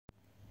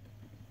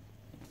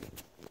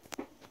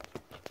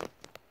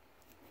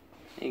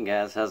Hey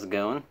guys, how's it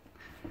going?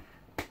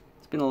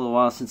 It's been a little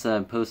while since I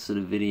posted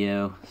a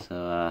video,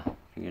 so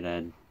figured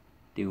I'd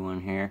do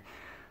one here.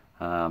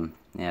 Yeah,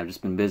 I've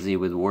just been busy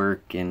with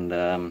work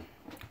and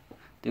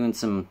doing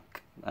some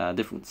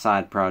different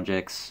side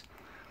projects,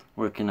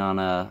 working on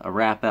a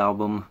rap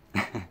album,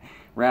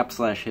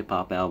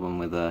 rap/hip-hop album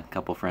with a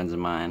couple friends of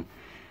mine.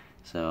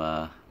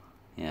 So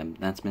yeah,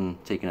 that's been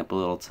taking up a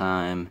little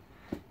time.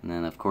 And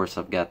then of course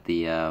I've got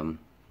the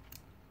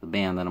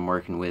band that I'm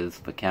working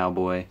with, The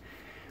Cowboy,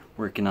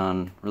 working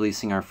on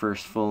releasing our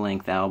first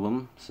full-length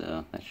album,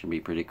 so that should be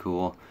pretty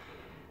cool.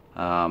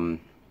 Yeah,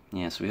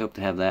 so we hope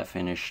to have that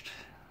finished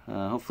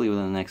hopefully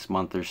within the next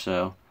month or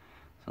so.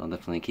 So I'll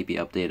definitely keep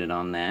you updated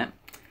on that.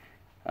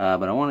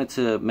 But I wanted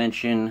to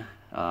mention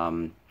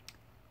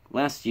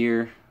last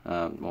year,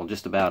 well,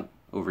 just about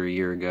over a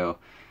year ago,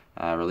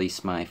 I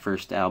released my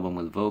first album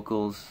with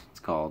vocals. It's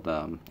called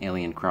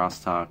Alien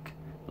Crosstalk,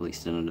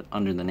 released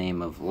under the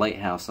name of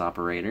Lighthouse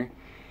Operator.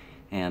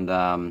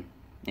 And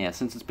yeah,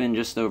 since it's been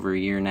just over a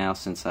year now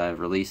since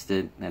I've released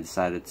it, I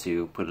decided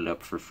to put it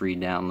up for free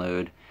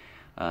download.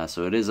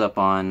 So it is up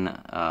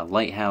on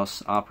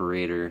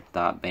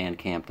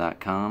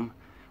lighthouseoperator.bandcamp.com,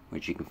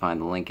 which you can find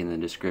the link in the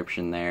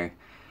description there.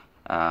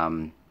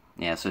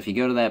 Yeah, so if you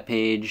go to that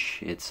page,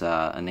 it's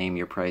a name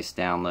your price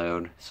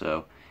download.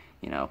 So,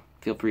 you know,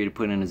 feel free to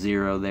put in a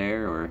 0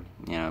 there, or,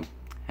 you know,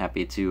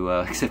 happy to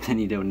accept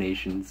any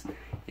donations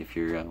if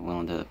you're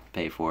willing to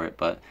pay for it.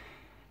 But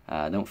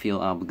don't feel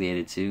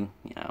obligated to,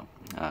 you know.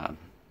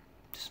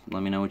 Just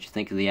let me know what you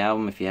think of the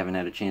album if you haven't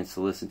had a chance to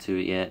listen to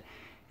it yet.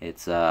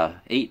 It's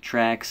 8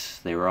 tracks.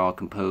 They were all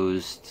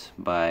composed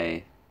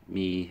by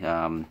me,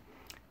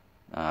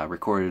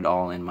 recorded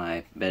all in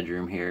my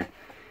bedroom here.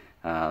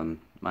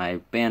 My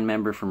band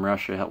member from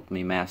Russia helped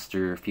me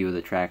master a few of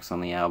the tracks on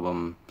the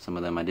album. Some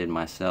of them I did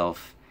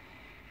myself.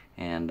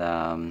 And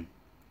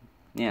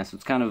yeah, so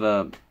it's kind of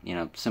a, you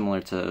know,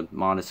 similar to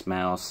Modest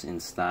Mouse in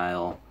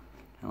style,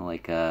 kind of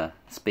like a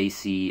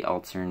spacey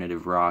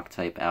alternative rock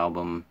type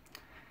album.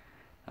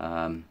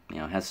 You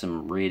know, it has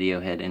some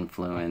Radiohead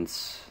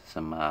influence,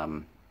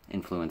 some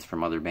influence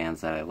from other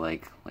bands that I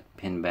like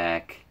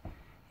Pinback,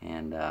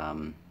 and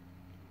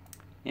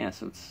yeah,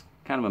 so it's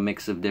kind of a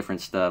mix of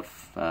different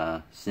stuff,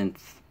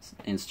 synth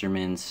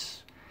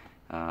instruments,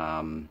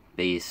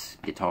 bass,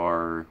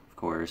 guitar, of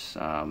course,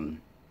 and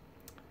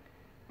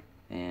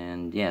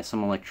yeah,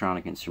 some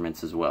electronic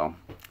instruments as well.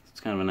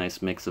 It's kind of a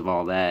nice mix of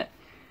all that.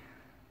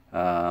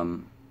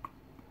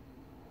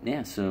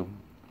 Yeah, so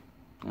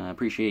I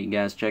appreciate you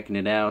guys checking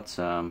it out.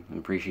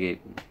 Appreciate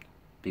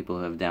people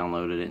who have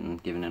downloaded it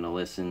and given it a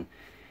listen.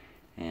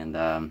 And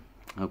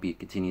hope you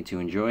continue to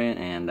enjoy it.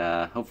 And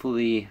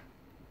hopefully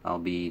I'll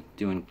be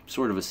doing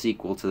sort of a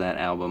sequel to that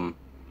album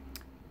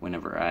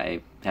whenever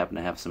I happen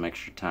to have some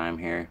extra time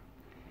here.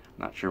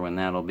 Not sure when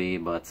that'll be,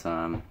 but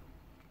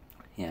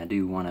yeah, I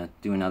do want to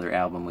do another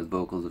album with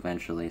vocals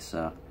eventually.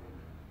 So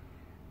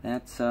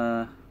that's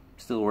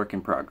still a work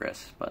in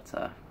progress, but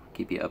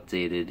keep you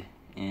updated.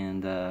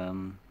 And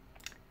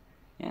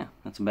yeah,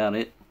 that's about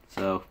it.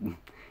 So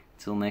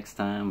until next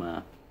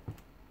time,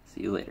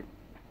 see you later.